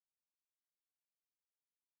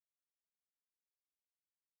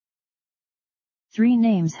3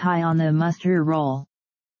 names high on the muster roll.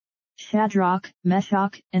 Shadrach,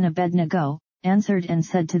 Meshach, and Abednego answered and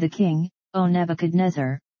said to the king, O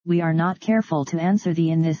Nebuchadnezzar, we are not careful to answer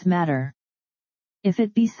thee in this matter. If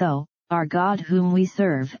it be so, our God whom we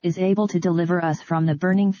serve is able to deliver us from the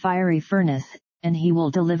burning fiery furnace, and he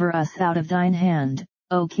will deliver us out of thine hand,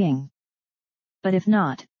 O king. But if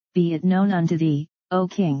not, be it known unto thee, O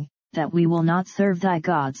king, that we will not serve thy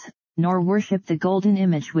gods, nor worship the golden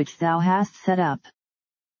image which thou hast set up.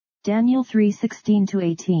 Daniel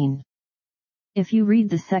 3:16-18. If you read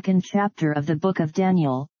the 2nd chapter of the book of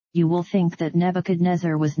Daniel, you will think that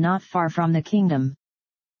Nebuchadnezzar was not far from the kingdom.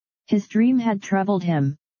 His dream had troubled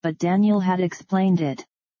him, but Daniel had explained it.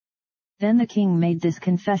 Then the king made this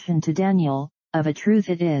confession to Daniel, Of a truth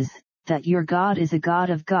it is, that your God is a God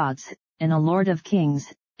of gods, and a Lord of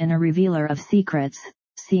kings, and a revealer of secrets,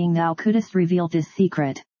 seeing thou couldst reveal this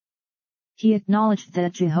secret. He acknowledged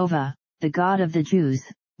that Jehovah, the God of the Jews,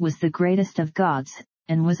 was the greatest of gods,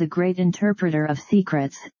 and was a great interpreter of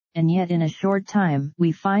secrets, and yet in a short time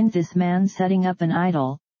we find this man setting up an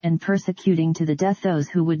idol, and persecuting to the death those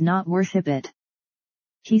who would not worship it.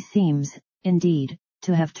 He seems, indeed,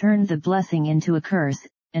 to have turned the blessing into a curse,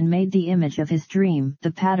 and made the image of his dream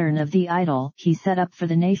the pattern of the idol he set up for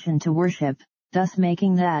the nation to worship, thus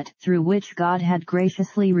making that through which God had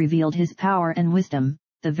graciously revealed his power and wisdom,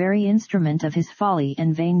 the very instrument of his folly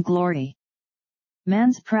and vainglory.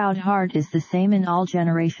 Man's proud heart is the same in all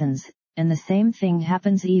generations, and the same thing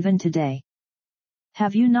happens even today.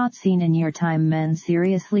 Have you not seen in your time men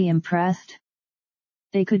seriously impressed?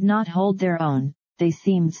 They could not hold their own, they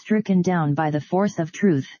seemed stricken down by the force of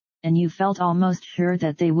truth, and you felt almost sure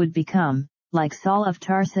that they would become, like Saul of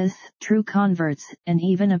Tarsus, true converts, and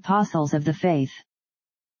even apostles of the faith.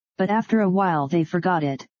 But after a while they forgot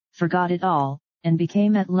it all, and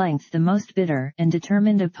became at length the most bitter and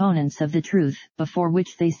determined opponents of the truth, before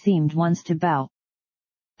which they seemed once to bow.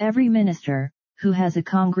 Every minister, who has a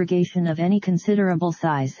congregation of any considerable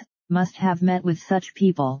size, must have met with such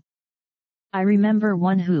people. I remember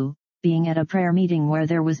one who, being at a prayer meeting where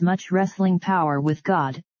there was much wrestling power with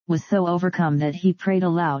God, was so overcome that he prayed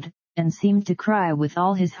aloud, and seemed to cry with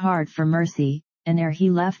all his heart for mercy, and ere he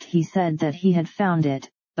left he said that he had found it,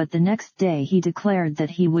 but the next day he declared that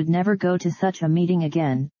he would never go to such a meeting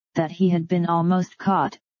again, that he had been almost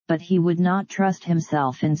caught, but he would not trust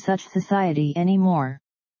himself in such society any more.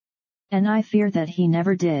 And I fear that he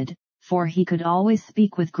never did, for he could always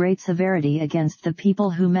speak with great severity against the people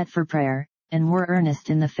who met for prayer, and were earnest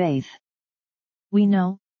in the faith. We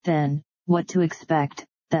know, then, what to expect,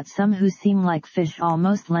 that some who seem like fish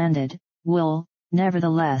almost landed, will,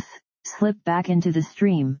 nevertheless, slip back into the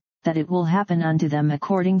stream, that it will happen unto them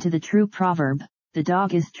according to the true proverb, the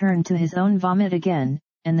dog is turned to his own vomit again,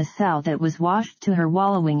 and the sow that was washed to her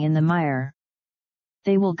wallowing in the mire.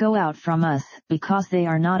 They will go out from us, because they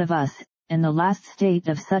are not of us, and the last state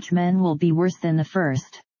of such men will be worse than the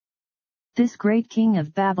first. This great king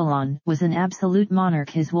of Babylon was an absolute monarch,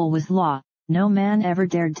 his will was law, no man ever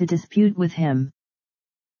dared to dispute with him.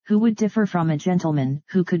 Who would differ from a gentleman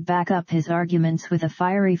who could back up his arguments with a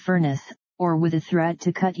fiery furnace, or with a threat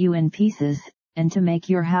to cut you in pieces, and to make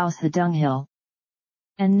your house a dunghill?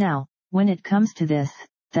 And now, when it comes to this,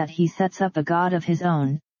 that he sets up a god of his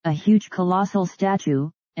own, a huge colossal statue,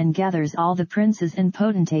 and gathers all the princes and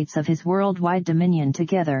potentates of his worldwide dominion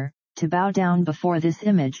together, to bow down before this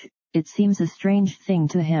image, it seems a strange thing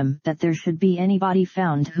to him that there should be anybody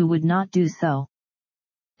found who would not do so.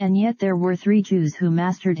 And yet there were 3 Jews who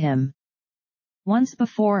mastered him. Once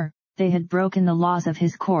before, they had broken the laws of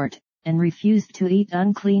his court, and refused to eat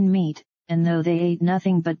unclean meat, and though they ate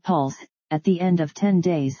nothing but pulse, at the end of 10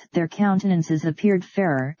 days their countenances appeared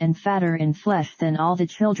fairer and fatter in flesh than all the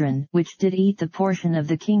children which did eat the portion of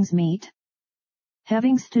the king's meat.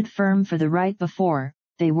 Having stood firm for the right before,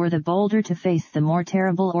 they were the bolder to face the more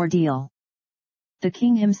terrible ordeal. The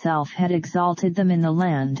king himself had exalted them in the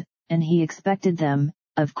land, and he expected them,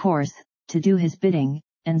 of course, to do his bidding,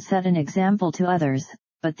 and set an example to others,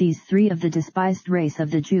 but these 3 of the despised race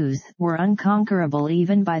of the Jews were unconquerable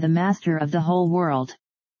even by the master of the whole world.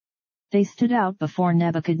 They stood out before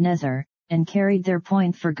Nebuchadnezzar, and carried their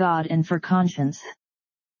point for God and for conscience.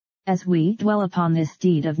 As we dwell upon this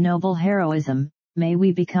deed of noble heroism, may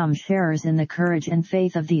we become sharers in the courage and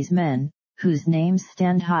faith of these men, whose names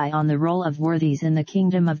stand high on the roll of worthies in the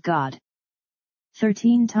kingdom of God.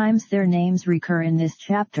 13 times their names recur in this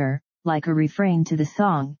chapter, like a refrain to the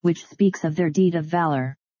song which speaks of their deed of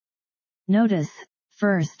valor. Notice,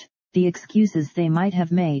 first, the excuses they might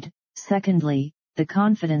have made, secondly, the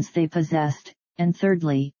confidence they possessed, and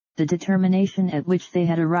thirdly, the determination at which they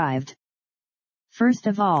had arrived. First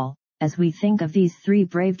of all, as we think of these 3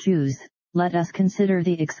 brave Jews, let us consider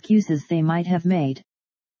the excuses they might have made.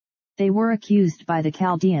 They were accused by the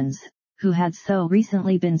Chaldeans, who had so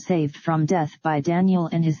recently been saved from death by Daniel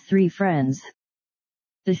and his 3 friends.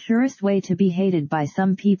 The surest way to be hated by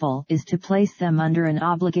some people is to place them under an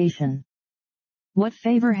obligation. "What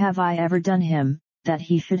favor have I ever done him, that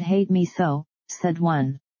he should hate me so?" said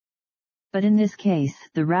one. But in this case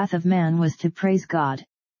the wrath of man was to praise God.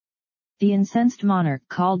 The incensed monarch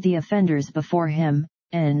called the offenders before him,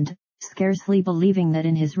 and, scarcely believing that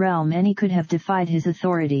in his realm any could have defied his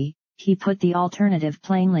authority, he put the alternative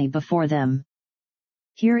plainly before them.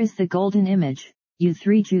 "Here is the golden image, you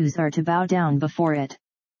 3 Jews are to bow down before it.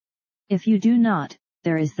 If you do not,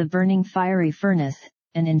 there is the burning fiery furnace,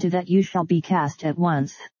 and into that you shall be cast at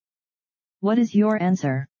once. What is your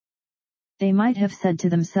answer?" They might have said to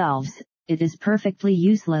themselves, "It is perfectly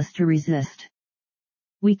useless to resist.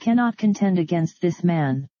 We cannot contend against this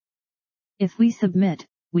man. If we submit,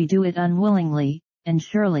 we do it unwillingly, and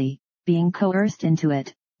surely, being coerced into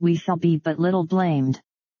it, we shall be but little blamed.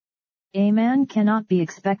 A man cannot be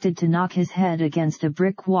expected to knock his head against a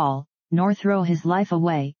brick wall, nor throw his life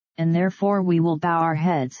away, and therefore we will bow our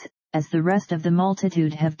heads, as the rest of the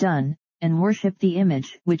multitude have done, and worship the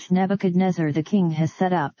image which Nebuchadnezzar the king has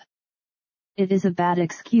set up." It is a bad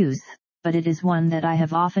excuse, but it is one that I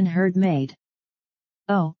have often heard made.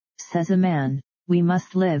 "Oh," says a man, "we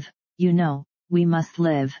must live, you know, we must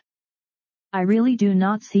live. I really do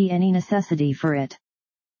not see any necessity for it.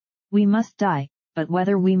 We must die, but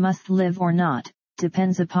whether we must live or not,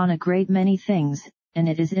 depends upon a great many things, and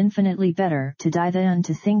it is infinitely better to die than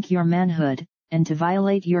to sink your manhood, and to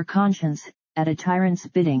violate your conscience, at a tyrant's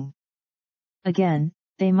bidding." Again,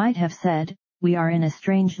 they might have said, "We are in a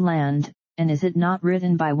strange land, and is it not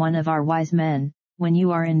written by one of our wise men, 'When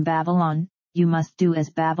you are in Babylon, you must do as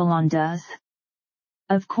Babylon does'?"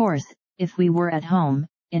 Of course, if we were at home,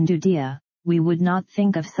 in Judea, we would not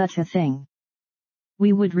think of such a thing.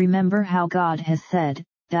 We would remember how God has said,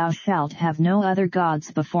 "Thou shalt have no other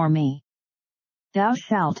gods before me. Thou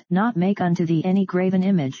shalt not make unto thee any graven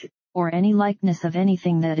image, or any likeness of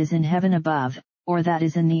anything that is in heaven above, or that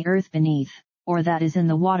is in the earth beneath, or that is in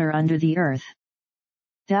the water under the earth.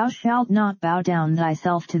 Thou shalt not bow down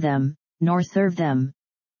thyself to them, nor serve them."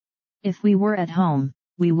 If we were at home,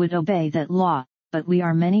 we would obey that law, but we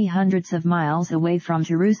are many hundreds of miles away from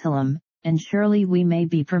Jerusalem, and surely we may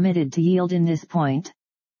be permitted to yield in this point.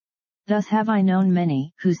 Thus have I known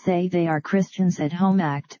many who say they are Christians at home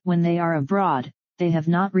act when they are abroad. They have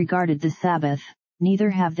not regarded the Sabbath,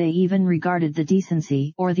 neither have they even regarded the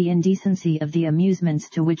decency or the indecency of the amusements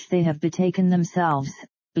to which they have betaken themselves,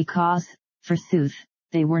 because, forsooth,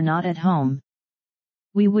 they were not at home.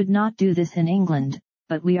 We would not do this in England,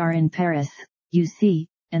 but we are in Paris, you see,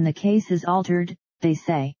 and the case is altered, they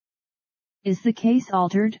say. Is the case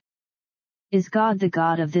altered? Is God the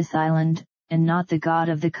God of this island, and not the God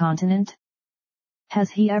of the continent? Has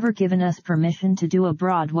he ever given us permission to do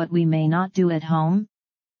abroad what we may not do at home?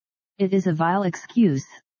 It is a vile excuse,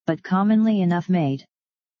 but commonly enough made.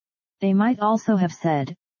 They might also have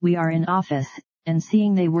said, "We are in office," and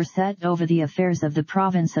seeing they were set over the affairs of the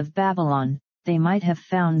province of Babylon, they might have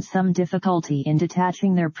found some difficulty in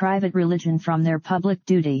detaching their private religion from their public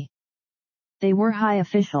duty. They were high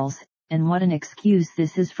officials, and what an excuse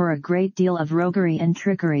this is for a great deal of roguery and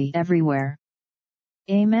trickery everywhere.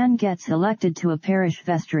 A man gets elected to a parish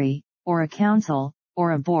vestry, or a council,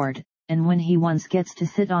 or a board, and when he once gets to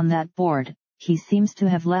sit on that board, he seems to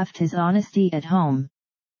have left his honesty at home.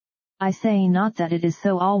 I say not that it is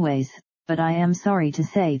so always, but I am sorry to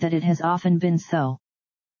say that it has often been so.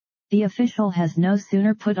 The official has no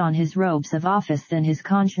sooner put on his robes of office than his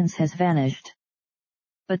conscience has vanished.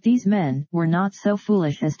 But these men were not so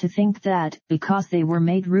foolish as to think that, because they were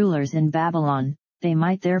made rulers in Babylon, they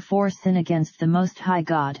might therefore sin against the Most High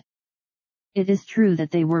God. It is true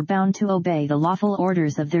that they were bound to obey the lawful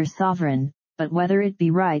orders of their sovereign, but whether it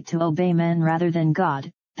be right to obey men rather than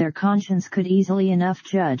God, their conscience could easily enough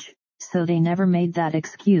judge, so they never made that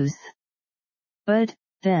excuse. But,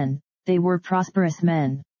 then, they were prosperous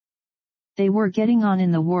men. They were getting on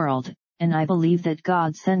in the world, and I believe that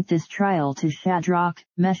God sent this trial to Shadrach,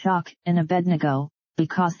 Meshach, and Abednego,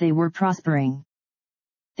 because they were prospering.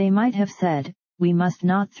 They might have said, "We must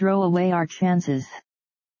not throw away our chances."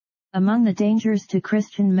 Among the dangers to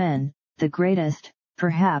Christian men, the greatest,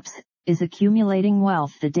 perhaps, is accumulating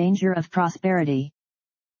wealth, the danger of prosperity.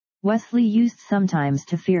 Wesley used sometimes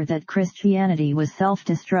to fear that Christianity was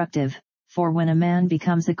self-destructive, for when a man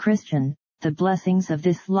becomes a Christian, the blessings of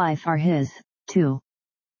this life are his, too.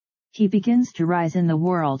 He begins to rise in the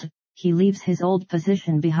world, he leaves his old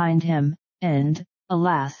position behind him, and,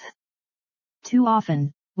 alas, too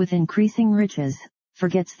often, with increasing riches,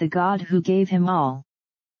 forgets the God who gave him all.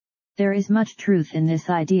 There is much truth in this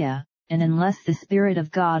idea, and unless the Spirit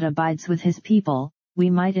of God abides with his people, we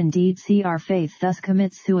might indeed see our faith thus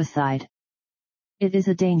commit suicide. It is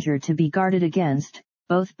a danger to be guarded against,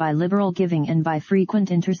 both by liberal giving and by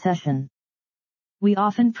frequent intercession. We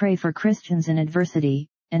often pray for Christians in adversity,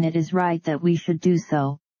 and it is right that we should do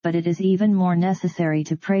so, but it is even more necessary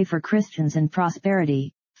to pray for Christians in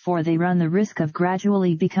prosperity, for they run the risk of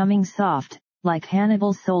gradually becoming soft, like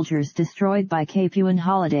Hannibal's soldiers destroyed by Capuan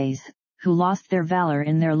holidays, who lost their valor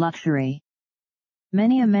in their luxury.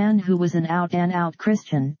 Many a man who was an out-and-out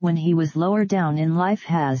Christian when he was lower down in life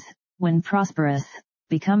has, when prosperous,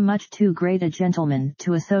 become much too great a gentleman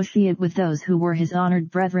to associate with those who were his honored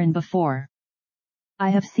brethren before. I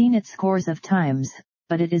have seen it scores of times,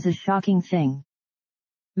 but it is a shocking thing.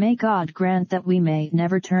 May God grant that we may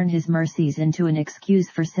never turn his mercies into an excuse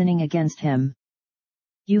for sinning against him.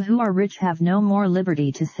 You who are rich have no more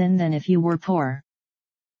liberty to sin than if you were poor.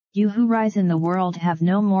 You who rise in the world have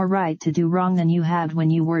no more right to do wrong than you had when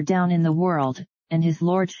you were down in the world, and his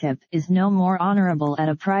lordship is no more honorable at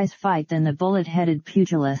a prize fight than the bullet-headed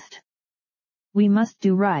pugilist. We must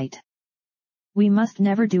do right. We must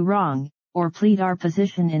never do wrong, or plead our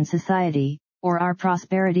position in society, or our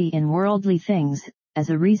prosperity in worldly things, as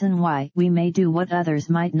a reason why we may do what others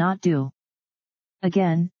might not do.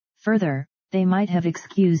 Again, further, they might have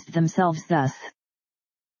excused themselves thus.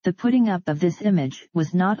 The putting up of this image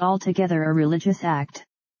was not altogether a religious act.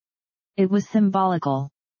 It was symbolical.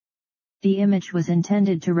 The image was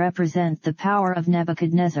intended to represent the power of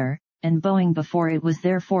Nebuchadnezzar, and bowing before it was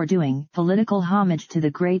therefore doing political homage to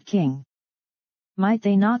the great king. Might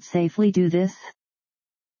they not safely do this?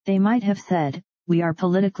 They might have said, "We are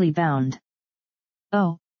politically bound."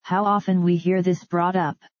 Oh, how often we hear this brought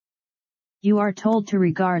up. You are told to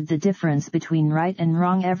regard the difference between right and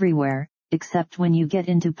wrong everywhere, except when you get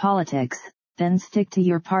into politics, then stick to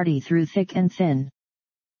your party through thick and thin.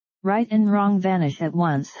 Right and wrong vanish at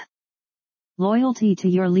once. Loyalty to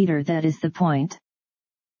your leader, that is the point.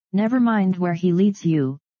 Never mind where he leads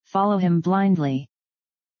you, follow him blindly.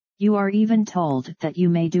 You are even told that you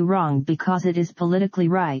may do wrong because it is politically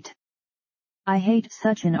right. I hate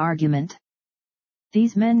such an argument.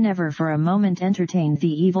 These men never for a moment entertained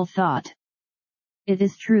the evil thought. It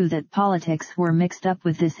is true that politics were mixed up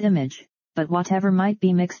with this image, but whatever might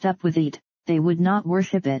be mixed up with it, they would not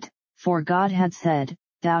worship it, for God had said,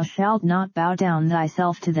 "Thou shalt not bow down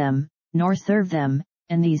thyself to them, nor serve them,"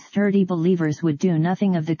 and these sturdy believers would do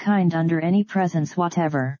nothing of the kind under any presence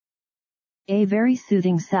whatever. A very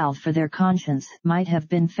soothing salve for their conscience might have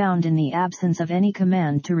been found in the absence of any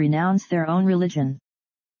command to renounce their own religion.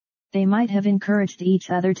 They might have encouraged each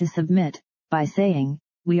other to submit, by saying,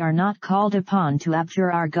 "We are not called upon to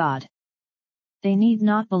abjure our God." They need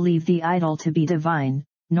not believe the idol to be divine,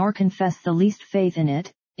 nor confess the least faith in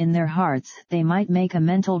it. In their hearts they might make a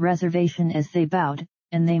mental reservation as they bowed,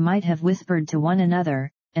 and they might have whispered to one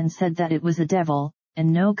another, and said that it was a devil,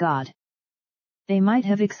 and no God. They might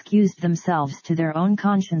have excused themselves to their own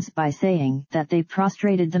conscience by saying that they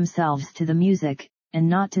prostrated themselves to the music, and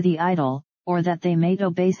not to the idol, or that they made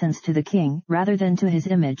obeisance to the king rather than to his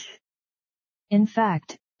image. In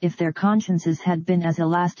fact, if their consciences had been as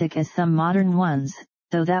elastic as some modern ones,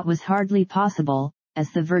 though that was hardly possible,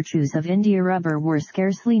 as the virtues of India rubber were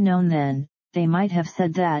scarcely known then, they might have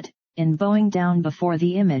said that, in bowing down before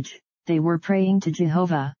the image, they were praying to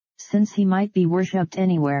Jehovah, since he might be worshipped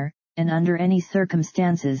anywhere, and under any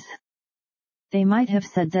circumstances. They might have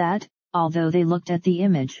said that, although they looked at the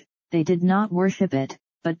image, they did not worship it,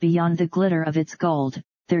 but beyond the glitter of its gold,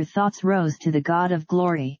 their thoughts rose to the God of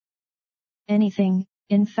glory. Anything,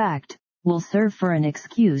 in fact, will serve for an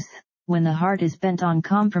excuse, when the heart is bent on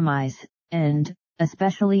compromise, and,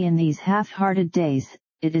 especially in these half-hearted days,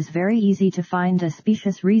 it is very easy to find a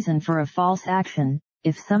specious reason for a false action,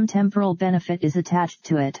 if some temporal benefit is attached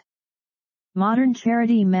to it. Modern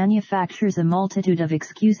charity manufactures a multitude of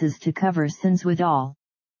excuses to cover sins withal.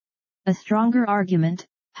 A stronger argument,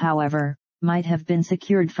 however, might have been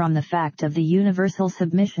secured from the fact of the universal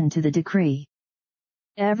submission to the decree.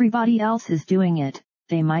 Everybody else is doing it,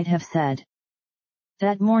 they might have said.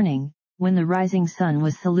 That morning, when the rising sun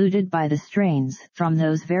was saluted by the strains from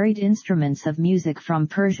those varied instruments of music from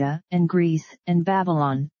Persia, and Greece, and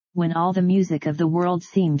Babylon, when all the music of the world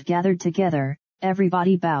seemed gathered together,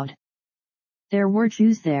 everybody bowed. There were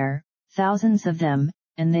Jews there, thousands of them,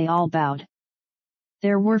 and they all bowed.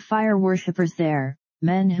 There were fire worshippers there,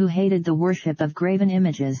 men who hated the worship of graven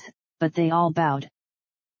images, but they all bowed.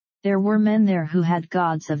 There were men there who had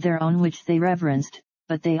gods of their own which they reverenced,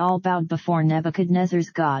 but they all bowed before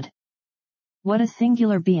Nebuchadnezzar's God. What a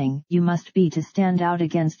singular being you must be to stand out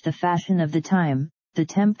against the fashion of the time. The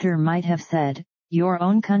tempter might have said, your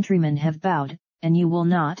own countrymen have bowed, and you will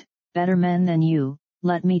not. Better men than you,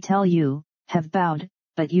 let me tell you, have bowed,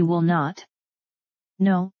 but you will not.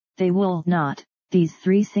 No, they will not. These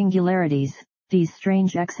three singularities, these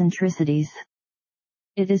strange eccentricities.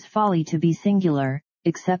 It is folly to be singular,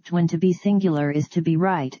 except when to be singular is to be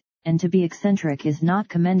right, and to be eccentric is not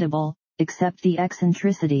commendable, except the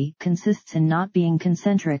eccentricity consists in not being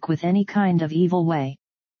concentric with any kind of evil way.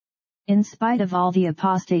 In spite of all the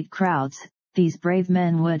apostate crowds, these brave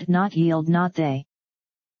men would not yield, not they.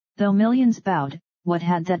 Though millions bowed, what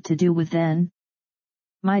had that to do with then?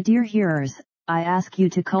 My dear hearers, I ask you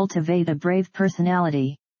to cultivate a brave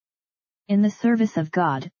personality. In the service of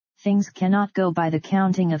God, things cannot go by the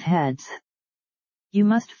counting of heads. You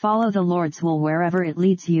must follow the Lord's will wherever it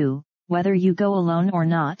leads you, whether you go alone or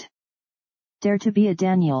not. Dare to be a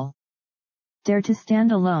Daniel. Dare to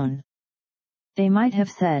stand alone. They might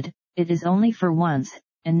have said, it is only for once,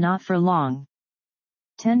 and not for long.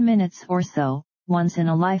 10 minutes or so, once in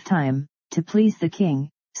a lifetime, to please the king.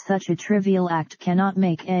 Such a trivial act cannot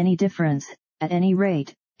make any difference. At any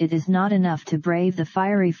rate, it is not enough to brave the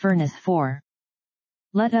fiery furnace for.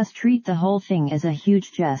 Let us treat the whole thing as a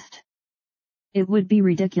huge jest. It would be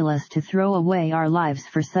ridiculous to throw away our lives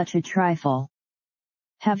for such a trifle.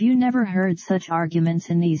 Have you never heard such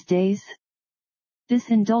arguments in these days?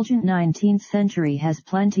 This indulgent 19th century has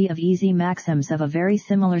plenty of easy maxims of a very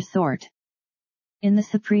similar sort. In the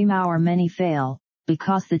supreme hour many fail,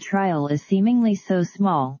 because the trial is seemingly so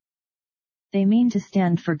small. They mean to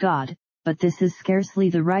stand for God, but this is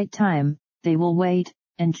scarcely the right time. They will wait,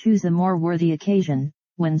 and choose a more worthy occasion,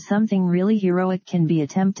 when something really heroic can be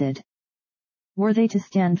attempted. Were they to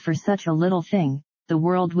stand for such a little thing, the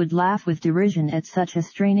world would laugh with derision at such a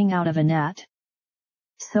straining out of a gnat.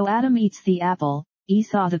 So Adam eats the apple,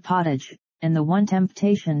 Esau the pottage, and the one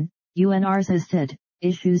temptation, unresisted,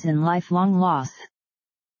 issues in lifelong loss.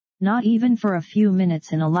 Not even for a few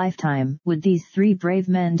minutes in a lifetime would these three brave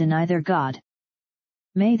men deny their God.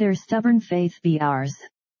 May their stubborn faith be ours.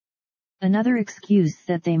 Another excuse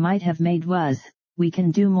that they might have made was, we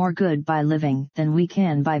can do more good by living than we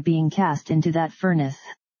can by being cast into that furnace.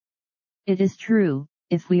 It is true,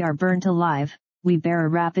 if we are burnt alive, we bear a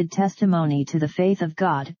rapid testimony to the faith of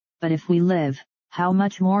God, but if we live, how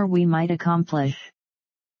much more we might accomplish.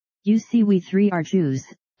 You see, we three are Jews,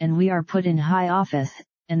 and we are put in high office,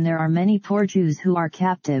 and there are many poor Jews who are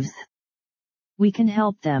captives. We can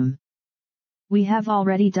help them. We have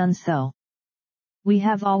already done so. We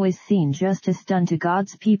have always seen justice done to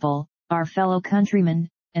God's people, our fellow countrymen,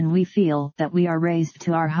 and we feel that we are raised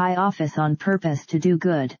to our high office on purpose to do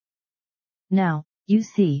good. Now, you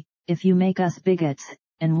see, if you make us bigots,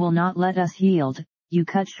 and will not let us yield, you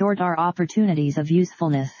cut short our opportunities of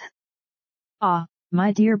usefulness. Ah,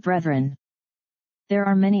 my dear brethren! There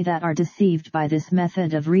are many that are deceived by this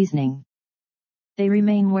method of reasoning. They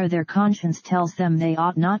remain where their conscience tells them they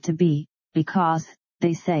ought not to be, because,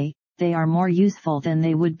 they say, they are more useful than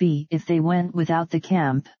they would be if they went without the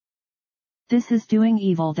camp. This is doing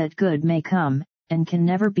evil that good may come, and can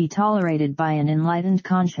never be tolerated by an enlightened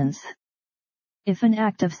conscience. If an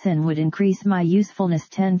act of sin would increase my usefulness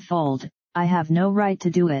tenfold, I have no right to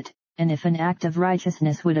do it, and if an act of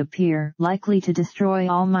righteousness would appear likely to destroy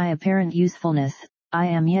all my apparent usefulness, I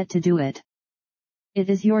am yet to do it. It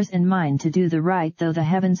is yours and mine to do the right though the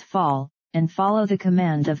heavens fall, and follow the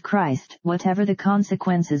command of Christ whatever the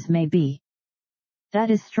consequences may be. That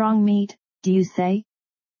is strong meat, do you say?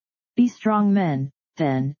 Be strong men,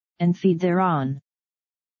 then, and feed thereon.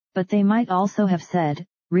 But they might also have said,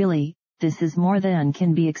 really, this is more than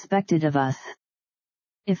can be expected of us.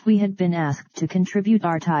 If we had been asked to contribute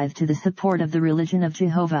our tithe to the support of the religion of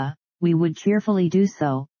Jehovah, we would cheerfully do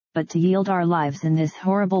so, but to yield our lives in this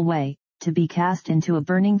horrible way, to be cast into a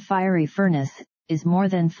burning fiery furnace, is more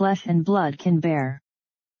than flesh and blood can bear.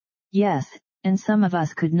 Yes, and some of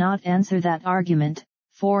us could not answer that argument,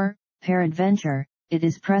 for, peradventure, it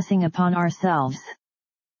is pressing upon ourselves.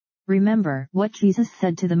 Remember what Jesus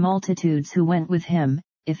said to the multitudes who went with him,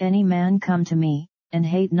 if any man come to me, and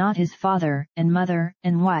hate not his father, and mother,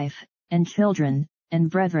 and wife, and children,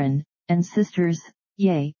 and brethren, and sisters,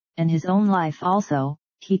 yea, and his own life also,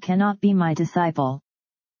 he cannot be my disciple.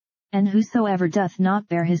 And whosoever doth not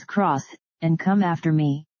bear his cross, and come after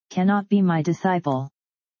me, cannot be my disciple.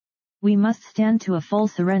 We must stand to a full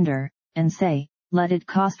surrender, and say, let it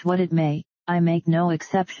cost what it may, I make no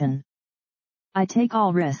exception. I take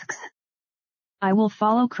all risks. I will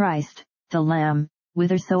follow Christ, the Lamb,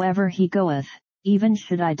 whithersoever he goeth, even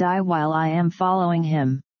should I die while I am following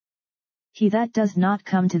him. He that does not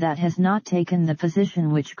come to that has not taken the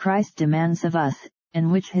position which Christ demands of us,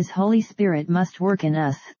 and which His Holy Spirit must work in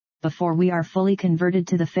us, before we are fully converted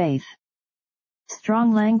to the faith.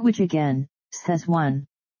 Strong language again, says one.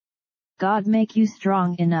 God make you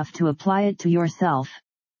strong enough to apply it to yourself.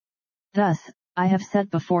 Thus, I have set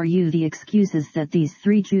before you the excuses that these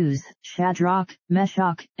 3 Jews, Shadrach,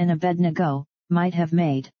 Meshach, and Abednego, might have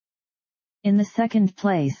made. In the second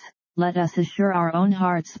place, let us assure our own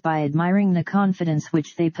hearts by admiring the confidence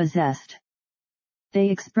which they possessed. They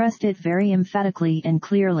expressed it very emphatically and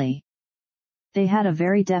clearly. They had a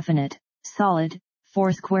very definite, solid,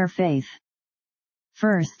 foursquare faith.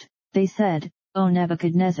 First, they said, O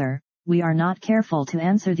Nebuchadnezzar, we are not careful to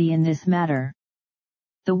answer thee in this matter.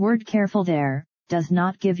 The word careful there, does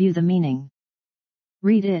not give you the meaning.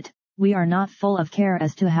 Read it, we are not full of care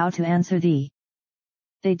as to how to answer thee.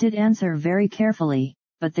 They did answer very carefully,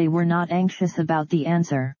 but they were not anxious about the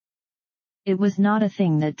answer. It was not a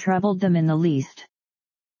thing that troubled them in the least.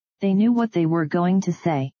 They knew what they were going to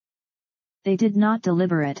say. They did not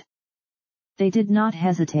deliberate. They did not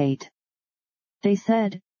hesitate. They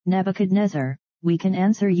said, Nebuchadnezzar, we can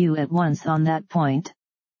answer you at once on that point.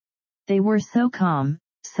 They were so calm,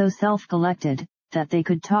 so self-collected, that they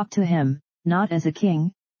could talk to him, not as a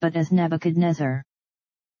king, but as Nebuchadnezzar.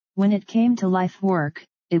 When it came to life work,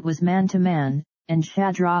 it was man to man, and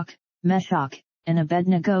Shadrach, Meshach, and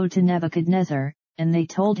Abednego to Nebuchadnezzar, and they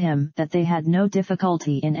told him that they had no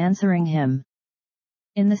difficulty in answering him.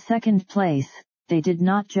 In the second place, they did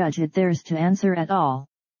not judge it theirs to answer at all.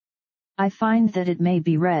 I find that it may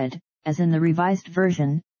be read, as in the Revised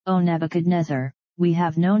Version, O Nebuchadnezzar, we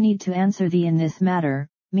have no need to answer thee in this matter,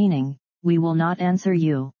 meaning, we will not answer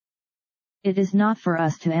you. It is not for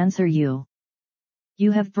us to answer you.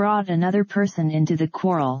 You have brought another person into the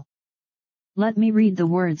quarrel. Let me read the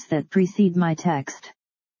words that precede my text.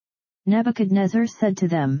 Nebuchadnezzar said to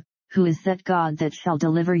them, Who is that God that shall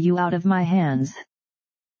deliver you out of my hands?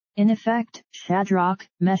 In effect, Shadrach,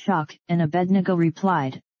 Meshach, and Abednego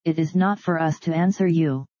replied, It is not for us to answer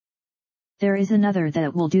you. There is another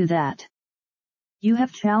that will do that. You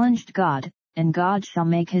have challenged God, and God shall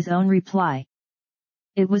make His own reply.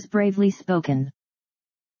 It was bravely spoken.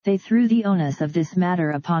 They threw the onus of this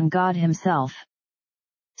matter upon God Himself.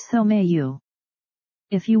 So may you.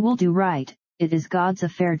 If you will do right, it is God's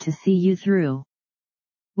affair to see you through.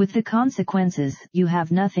 With the consequences you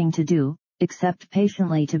have nothing to do, except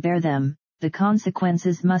patiently to bear them. The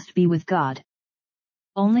consequences must be with God.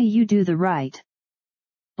 Only you do the right.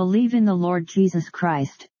 Believe in the Lord Jesus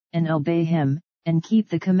Christ, and obey Him, and keep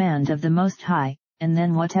the command of the Most High, and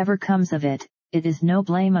then whatever comes of it, it is no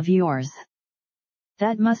blame of yours.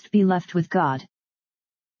 That must be left with God.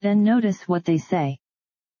 Then notice what they say.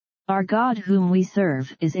 Our God whom we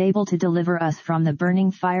serve is able to deliver us from the burning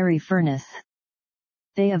fiery furnace.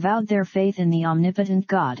 They avowed their faith in the omnipotent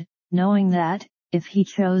God, knowing that, if He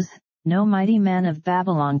chose, no mighty man of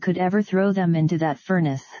Babylon could ever throw them into that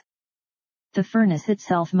furnace. The furnace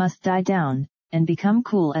itself must die down, and become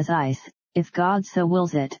cool as ice, if God so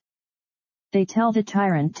wills it. They tell the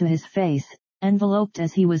tyrant to his face, enveloped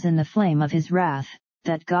as he was in the flame of his wrath,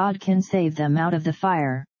 that God can save them out of the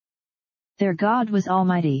fire. Their God was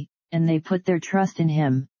almighty, and they put their trust in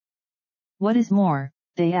Him. What is more,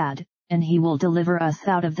 they add, and He will deliver us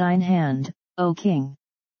out of thine hand, O King.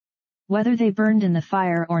 Whether they burned in the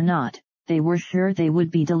fire or not, they were sure they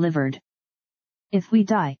would be delivered. If we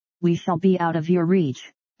die, we shall be out of your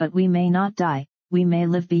reach, but we may not die, we may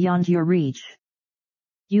live beyond your reach.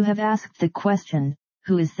 You have asked the question,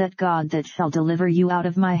 Who is that God that shall deliver you out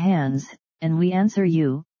of my hands? And we answer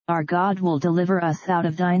you, Our God will deliver us out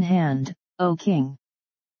of thine hand, O King.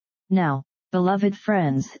 Now, beloved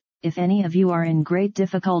friends, if any of you are in great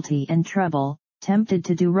difficulty and trouble, tempted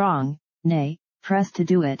to do wrong, nay, pressed to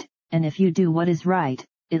do it, and if you do what is right,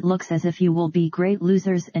 it looks as if you will be great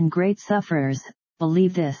losers and great sufferers,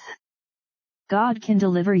 believe this. God can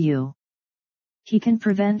deliver you. He can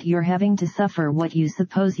prevent your having to suffer what you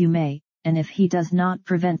suppose you may, and if He does not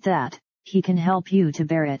prevent that, He can help you to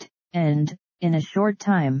bear it, and, in a short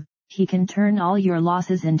time, He can turn all your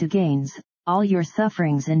losses into gains, all your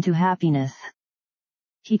sufferings into happiness.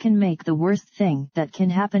 He can make the worst thing that can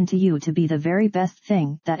happen to you to be the very best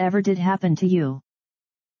thing that ever did happen to you.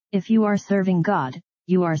 If you are serving God,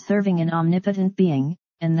 you are serving an omnipotent being,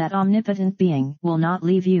 and that omnipotent being will not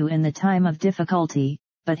leave you in the time of difficulty,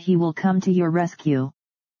 but He will come to your rescue.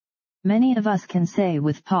 Many of us can say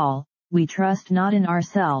with Paul, We trust not in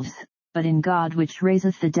ourselves, but in God which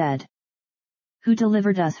raiseth the dead. Who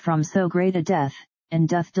delivered us from so great a death, and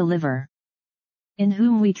doth deliver. In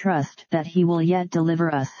whom we trust that He will yet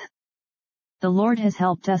deliver us. The Lord has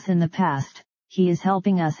helped us in the past, He is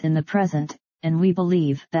helping us in the present, and we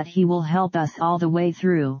believe that He will help us all the way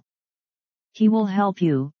through. He will help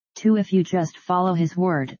you, too, if you just follow His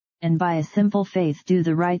word, and by a simple faith do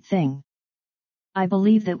the right thing. I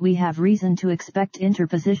believe that we have reason to expect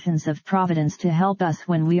interpositions of providence to help us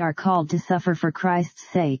when we are called to suffer for Christ's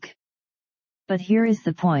sake. But here is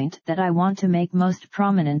the point that I want to make most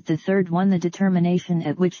prominent, the third one, the determination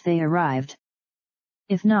at which they arrived.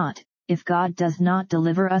 If not, if God does not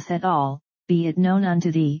deliver us at all, be it known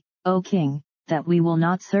unto thee, O King, that we will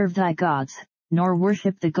not serve thy gods, nor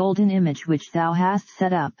worship the golden image which thou hast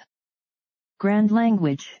set up. Grand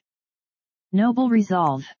language. Noble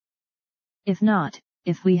resolve. If not,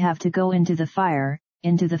 if we have to go into the fire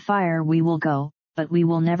we will go, but we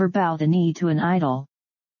will never bow the knee to an idol.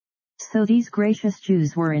 So these gracious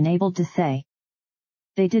Jews were enabled to say.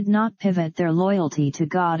 They did not pivot their loyalty to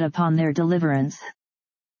God upon their deliverance.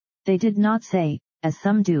 They did not say, as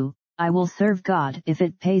some do, I will serve God if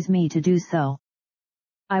it pays me to do so.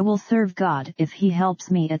 I will serve God if He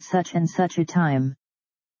helps me at such and such a time.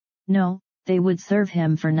 No, they would serve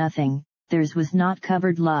Him for nothing, theirs was not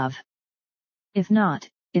covered love. If not,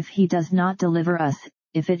 if He does not deliver us,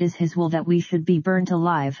 if it is His will that we should be burnt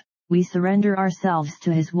alive, we surrender ourselves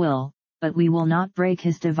to His will, but we will not break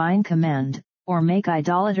His divine command, or make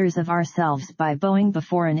idolaters of ourselves by bowing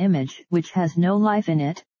before an image which has no life in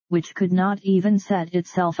it, which could not even set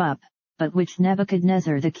itself up, but which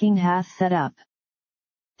Nebuchadnezzar the king hath set up.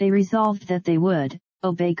 They resolved that they would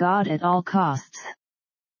obey God at all costs.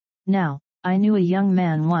 Now, I knew a young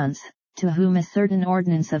man once, to whom a certain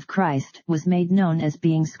ordinance of Christ was made known as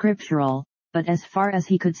being scriptural, but as far as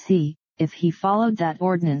he could see, if he followed that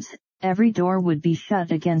ordinance, every door would be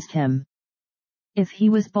shut against him. If he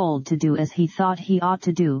was bold to do as he thought he ought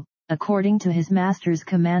to do, according to his master's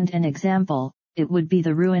command and example, it would be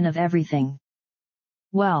the ruin of everything.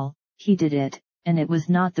 Well, he did it, and it was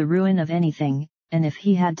not the ruin of anything, and if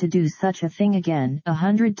he had to do such a thing again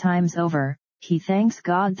 100 times over, he thanks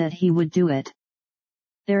God that he would do it.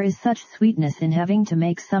 There is such sweetness in having to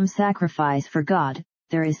make some sacrifice for God,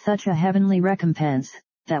 there is such a heavenly recompense,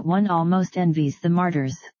 that one almost envies the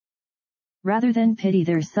martyrs. Rather than pity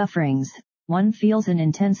their sufferings, one feels an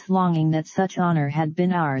intense longing that such honor had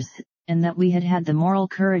been ours, and that we had had the moral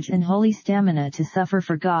courage and holy stamina to suffer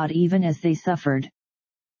for God even as they suffered.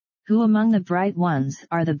 Who among the bright ones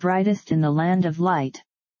are the brightest in the land of light?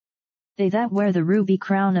 They that wear the ruby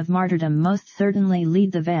crown of martyrdom most certainly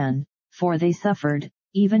lead the van, for they suffered,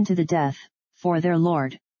 even to the death, for their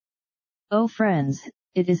Lord. O friends,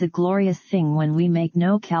 it is a glorious thing when we make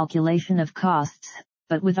no calculation of costs,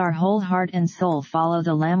 but with our whole heart and soul follow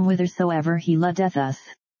the Lamb whithersoever He leadeth us.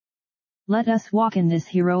 Let us walk in this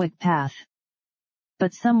heroic path.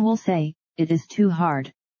 But some will say, it is too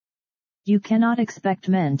hard. You cannot expect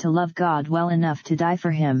men to love God well enough to die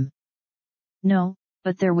for Him. No,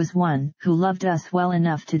 but there was one who loved us well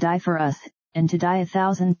enough to die for us, and to die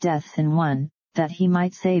 1,000 deaths in one, that He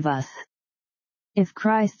might save us. If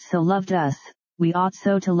Christ so loved us, we ought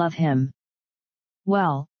so to love Him.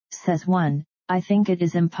 Well, says one, I think it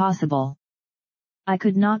is impossible. I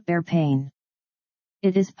could not bear pain.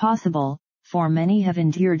 It is possible, for many have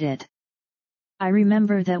endured it. I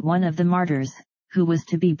remember that one of the martyrs, who was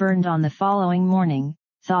to be burned on the following morning,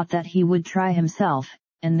 thought that he would try himself,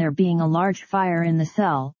 and there being a large fire in the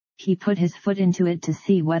cell, he put his foot into it to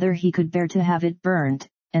see whether he could bear to have it burned,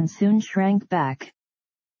 and soon shrank back.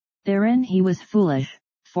 Therein he was foolish,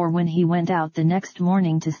 for when he went out the next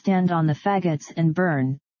morning to stand on the faggots and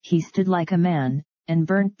burn, he stood like a man, and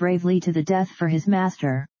burnt bravely to the death for his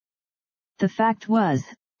master. The fact was,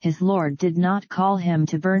 his Lord did not call him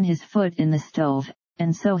to burn his foot in the stove,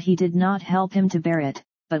 and so he did not help him to bear it,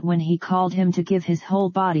 but when he called him to give his whole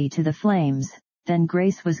body to the flames, then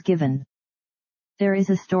grace was given. There is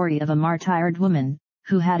a story of a martyred woman,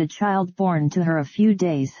 who had a child born to her a few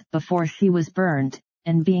days before she was burned,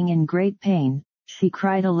 and being in great pain, she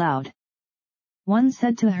cried aloud. One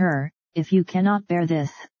said to her, if you cannot bear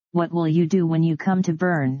this, what will you do when you come to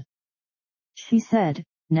burn? She said,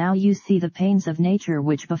 now you see the pains of nature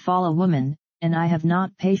which befall a woman, and I have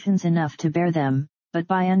not patience enough to bear them, but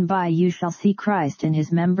by and by you shall see Christ in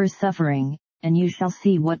His members suffering, and you shall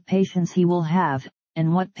see what patience He will have,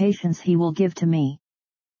 and what patience He will give to me.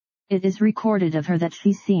 It is recorded of her that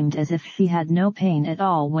she seemed as if she had no pain at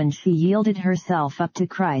all when she yielded herself up to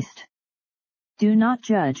Christ. Do not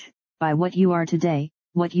judge, by what you are today,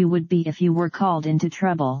 what you would be if you were called into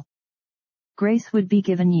trouble. Grace would be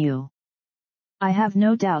given you. I have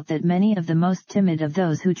no doubt that many of the most timid of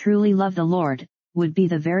those who truly love the Lord, would be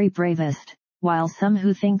the very bravest, while some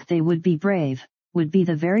who think they would be brave, would be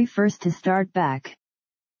the very first to start back.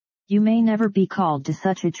 You may never be called to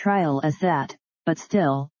such a trial as that, but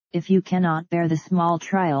still, if you cannot bear the small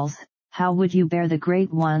trials, how would you bear the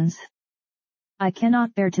great ones? I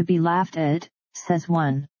cannot bear to be laughed at, says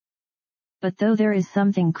one. But though there is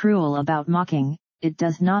something cruel about mocking, it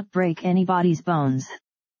does not break anybody's bones.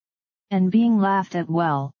 And being laughed at,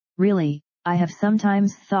 well, really, I have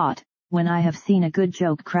sometimes thought, when I have seen a good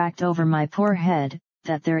joke cracked over my poor head,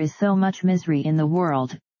 that there is so much misery in the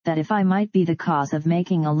world, that if I might be the cause of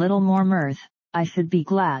making a little more mirth, I should be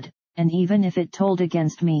glad, and even if it told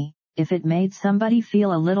against me, if it made somebody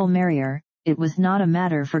feel a little merrier, it was not a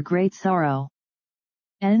matter for great sorrow.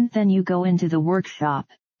 And then you go into the workshop,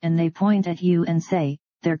 and they point at you and say,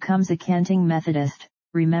 "There comes a canting Methodist."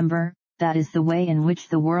 Remember, that is the way in which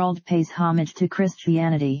the world pays homage to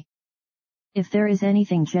Christianity. If there is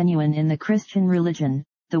anything genuine in the Christian religion,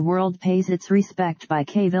 the world pays its respect by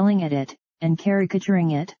cavilling at it, and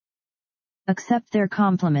caricaturing it. Accept their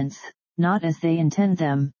compliments, not as they intend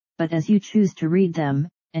them, but as you choose to read them,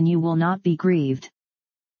 and you will not be grieved.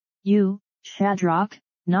 You, Shadrach,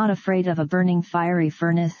 not afraid of a burning fiery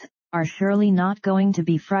furnace, are surely not going to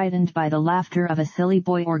be frightened by the laughter of a silly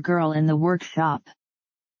boy or girl in the workshop.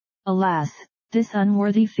 Alas, this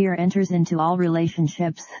unworthy fear enters into all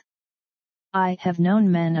relationships. I have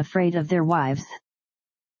known men afraid of their wives.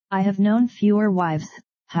 I have known fewer wives,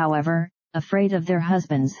 however, afraid of their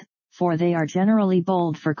husbands, for they are generally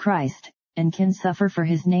bold for Christ, and can suffer for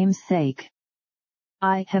his name's sake.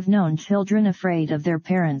 I have known children afraid of their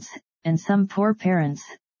parents, and some poor parents,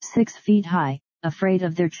 6 feet high, afraid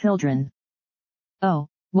of their children. Oh,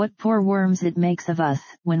 what poor worms it makes of us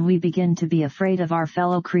when we begin to be afraid of our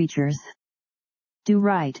fellow creatures. Do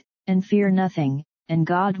right, and fear nothing, and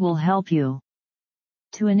God will help you.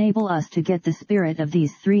 To enable us to get the spirit of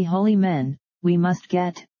these 3 holy men, we must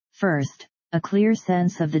get, first, a clear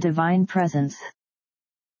sense of the divine presence.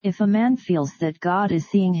 If a man feels that God is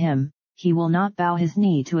seeing him, he will not bow his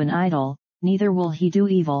knee to an idol, neither will he do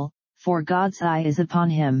evil, for God's eye is upon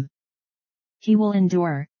him. He will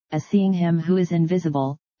endure, as seeing him who is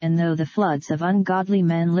invisible, and though the floods of ungodly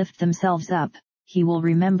men lift themselves up, he will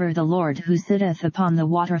remember the Lord who sitteth upon the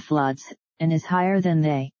water floods, and is higher than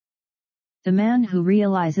they. The man who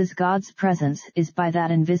realizes God's presence is by that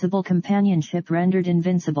invisible companionship rendered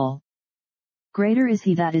invincible. Greater is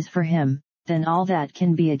he that is for him, than all that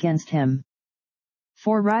can be against him.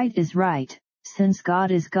 For right is right, since God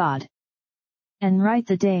is God. And right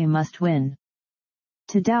the day must win.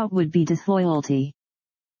 To doubt would be disloyalty.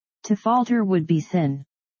 To falter would be sin.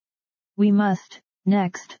 We must,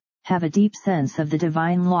 next, have a deep sense of the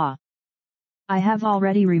divine law. I have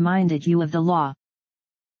already reminded you of the law.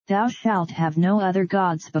 Thou shalt have no other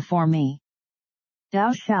gods before me.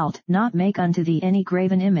 Thou shalt not make unto thee any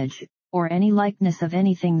graven image, or any likeness of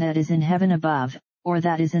anything that is in heaven above, or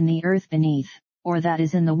that is in the earth beneath, or that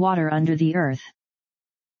is in the water under the earth.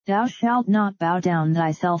 Thou shalt not bow down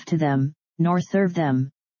thyself to them, nor serve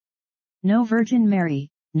them. No Virgin Mary,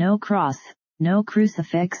 no cross, no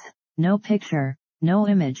crucifix, no picture, no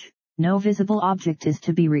image, no visible object is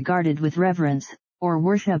to be regarded with reverence, or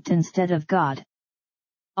worshipped instead of God.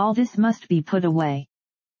 All this must be put away.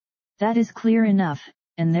 That is clear enough,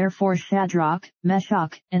 and therefore Shadrach,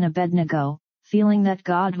 Meshach, and Abednego, feeling that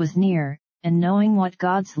God was near, and knowing what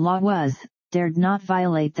God's law was, dared not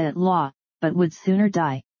violate that law, but would sooner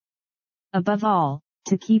die. Above all,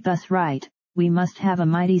 to keep us right, we must have a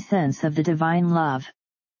mighty sense of the divine love.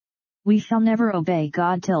 We shall never obey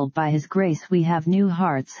God till by His grace we have new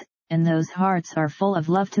hearts, and those hearts are full of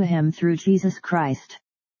love to Him through Jesus Christ.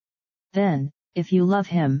 Then, if you love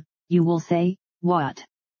Him, you will say, what?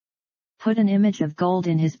 Put an image of gold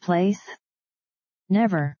in His place?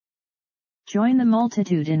 Never. Join the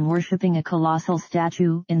multitude in worshipping a colossal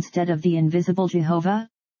statue instead of the invisible Jehovah?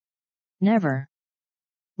 Never.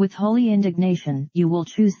 With holy indignation you will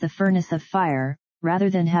choose the furnace of fire, rather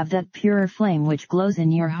than have that purer flame which glows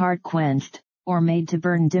in your heart quenched, or made to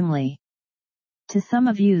burn dimly. To some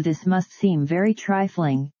of you this must seem very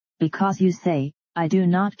trifling, because you say, I do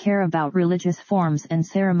not care about religious forms and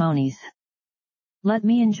ceremonies. Let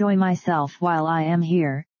me enjoy myself while I am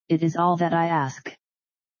here, it is all that I ask.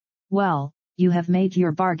 Well, you have made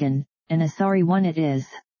your bargain, and a sorry one it is.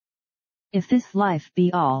 If this life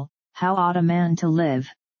be all, how ought a man to live?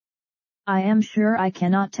 I am sure I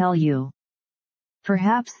cannot tell you.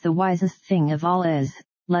 Perhaps the wisest thing of all is,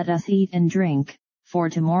 let us eat and drink, for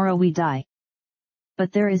tomorrow we die.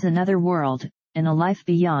 But there is another world, and a life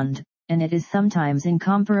beyond, and it is sometimes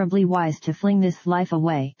incomparably wise to fling this life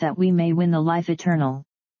away that we may win the life eternal.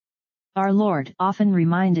 Our Lord often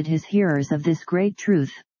reminded His hearers of this great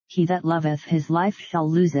truth. he that loveth his life shall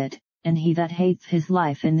lose it, and he that hateth his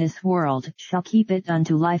life in this world shall keep it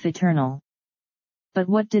unto life eternal. But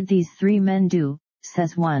what did these 3 men do,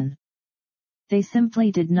 says one? They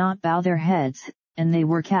simply did not bow their heads, and they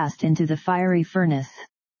were cast into the fiery furnace.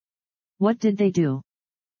 What did they do?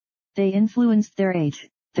 They influenced their age,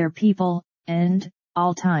 their people, and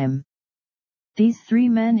all time. These 3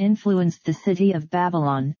 men influenced the city of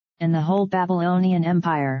Babylon, and the whole Babylonian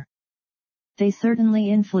Empire. They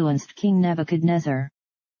certainly influenced King Nebuchadnezzar.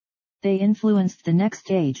 They influenced the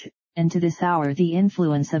next age, and to this hour the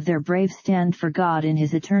influence of their brave stand for God in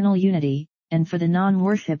His eternal unity, and for the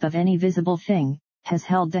non-worship of any visible thing, has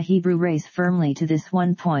held the Hebrew race firmly to this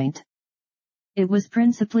one point. It was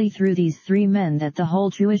principally through these 3 men that the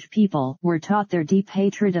whole Jewish people were taught their deep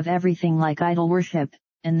hatred of everything like idol worship,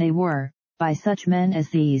 and they were, by such men as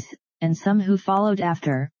these, and some who followed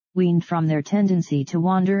after, weaned from their tendency to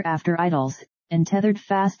wander after idols, and tethered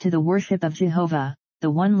fast to the worship of Jehovah,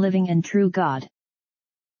 the one living and true God.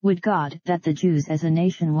 Would God that the Jews as a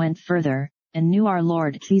nation went further, and knew our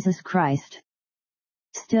Lord Jesus Christ.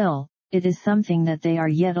 Still, it is something that they are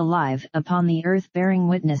yet alive upon the earth, bearing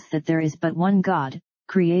witness that there is but one God,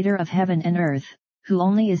 creator of heaven and earth, who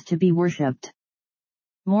only is to be worshipped.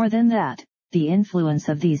 More than that, the influence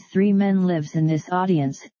of these 3 men lives in this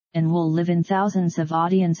audience, and will live in thousands of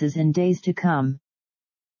audiences in days to come.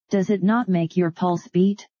 Does it not make your pulse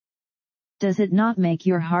beat? Does it not make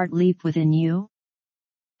your heart leap within you?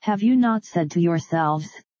 Have you not said to yourselves,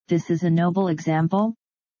 this is a noble example?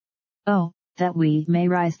 Oh, that we may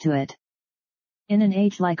rise to it. In an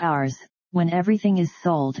age like ours, when everything is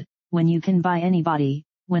sold, when you can buy anybody,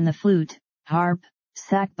 when the flute, harp,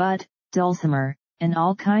 sackbut, dulcimer, and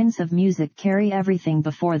all kinds of music carry everything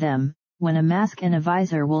before them, when a mask and a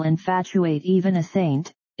visor will infatuate even a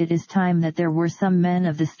saint, it is time that there were some men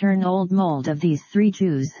of the stern old mold of these 3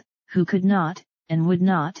 Jews, who could not, and would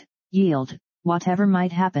not, yield, whatever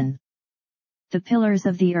might happen. The pillars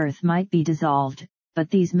of the earth might be dissolved, but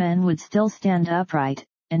these men would still stand upright,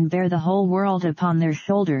 and bear the whole world upon their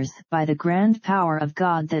shoulders by the grand power of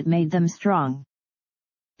God that made them strong.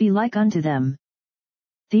 Be like unto them.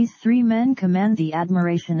 These 3 men command the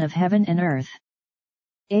admiration of heaven and earth.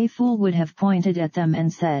 A fool would have pointed at them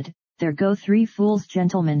and said, there go 3 fools,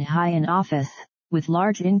 gentlemen high in office, with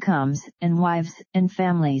large incomes, and wives, and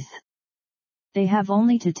families. They have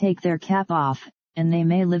only to take their cap off, and they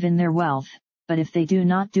may live in their wealth, but if they do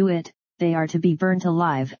not do it, they are to be burnt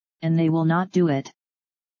alive, and they will not do it.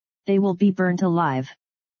 They will be burnt alive.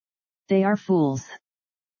 They are fools.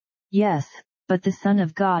 Yes, but the Son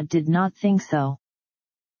of God did not think so.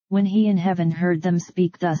 When he in heaven heard them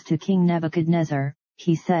speak thus to King Nebuchadnezzar,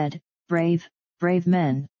 he said, brave, brave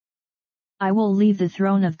men. I will leave the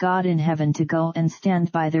throne of God in heaven to go and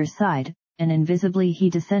stand by their side, and invisibly he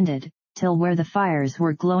descended, till where the fires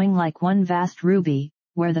were glowing like one vast ruby,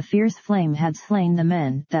 where the fierce flame had slain the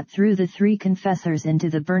men that threw the 3 confessors into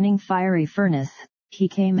the burning fiery furnace, he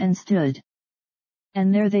came and stood.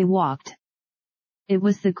 And there they walked. It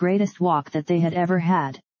was the greatest walk that they had ever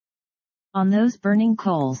had. On those burning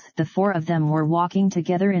coals the 4 of them were walking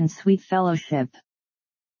together in sweet fellowship.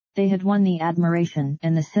 They had won the admiration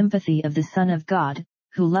and the sympathy of the Son of God,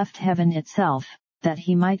 who left heaven itself, that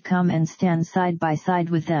he might come and stand side by side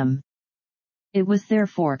with them. It was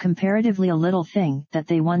therefore comparatively a little thing that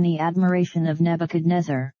they won the admiration of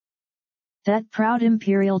Nebuchadnezzar. That proud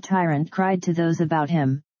imperial tyrant cried to those about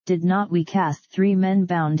him, did not we cast 3 men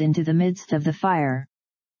bound into the midst of the fire?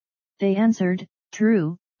 They answered,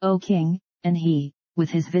 true, O king, and he, with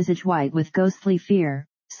his visage white with ghostly fear,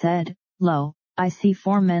 said, Lo, I see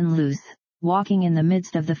 4 men loose, walking in the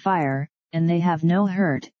midst of the fire, and they have no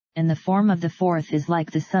hurt, and the form of the 4th is like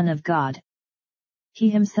the Son of God. He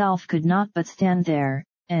himself could not but stand there,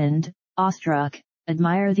 and, awestruck,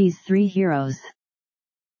 admire these 3 heroes.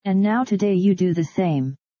 And now today you do the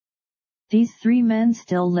same. These 3 men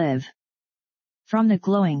still live. From the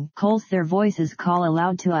glowing coals their voices call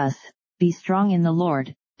aloud to us, be strong in the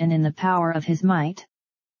Lord, and in the power of his might.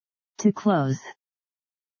 To close.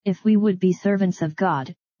 If we would be servants of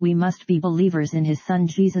God, we must be believers in his Son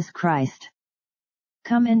Jesus Christ.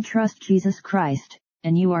 Come and trust Jesus Christ,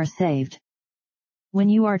 and you are saved. When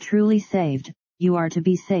you are truly saved, you are to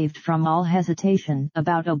be saved from all hesitation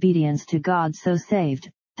about obedience to God, so saved,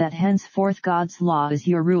 that henceforth God's law is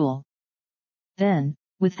your rule. Then,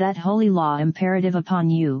 with that holy law imperative upon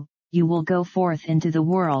you, you will go forth into the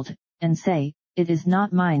world, and say, it is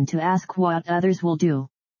not mine to ask what others will do.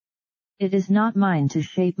 It is not mine to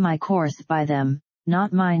shape my course by them,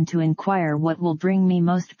 not mine to inquire what will bring me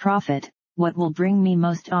most profit, what will bring me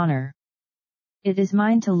most honor. It is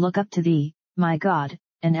mine to look up to thee, my God,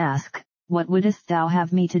 and ask, "What wouldest thou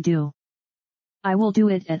have me to do? I will do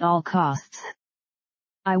it at all costs."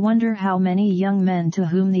 I wonder how many young men to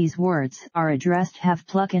whom these words are addressed have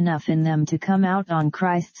pluck enough in them to come out on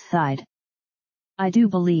Christ's side. I do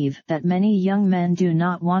believe that many young men do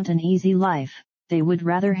not want an easy life, they would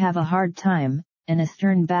rather have a hard time, and a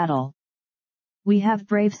stern battle. We have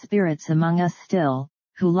brave spirits among us still,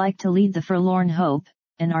 who like to lead the forlorn hope,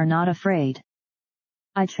 and are not afraid.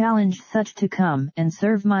 I challenge such to come and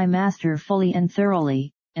serve my Master fully and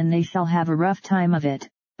thoroughly, and they shall have a rough time of it,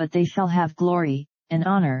 but they shall have glory, and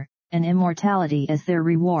honor, and immortality as their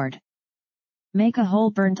reward. Make a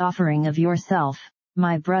whole burnt offering of yourself,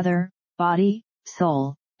 my brother, body,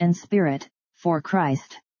 soul, and spirit, for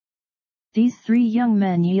Christ. These 3 young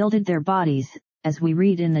men yielded their bodies, as we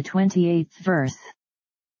read in the 28th verse.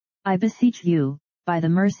 I beseech you, by the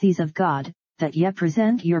mercies of God, that ye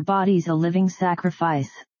present your bodies a living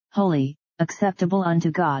sacrifice, holy, acceptable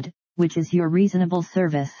unto God, which is your reasonable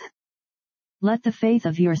service. Let the faith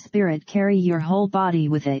of your spirit carry your whole body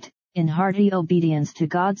with it, in hearty obedience to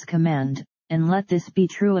God's command, and let this be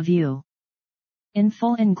true of you. In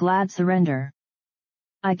full and glad surrender.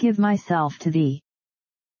 I give myself to thee.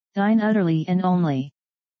 Thine utterly and only.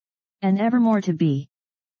 And evermore to be.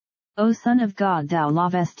 O Son of God, thou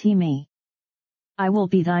lovest me. I will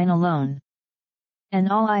be thine alone. And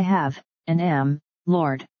all I have, and am,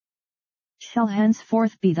 Lord, shall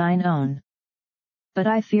henceforth be thine own. But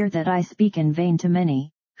I fear that I speak in vain to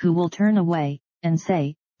many, who will turn away, and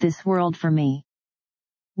say, "This world for me."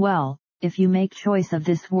 Well, if you make choice of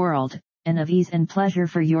this world, and of ease and pleasure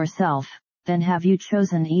for yourself, then have you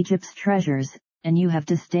chosen Egypt's treasures, and you have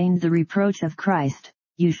disdained the reproach of Christ,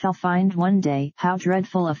 you shall find one day how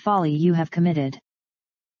dreadful a folly you have committed.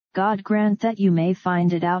 God grant that you may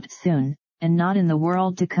find it out soon, and not in the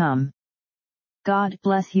world to come. God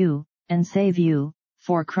bless you, and save you,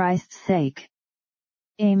 for Christ's sake.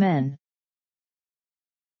 Amen.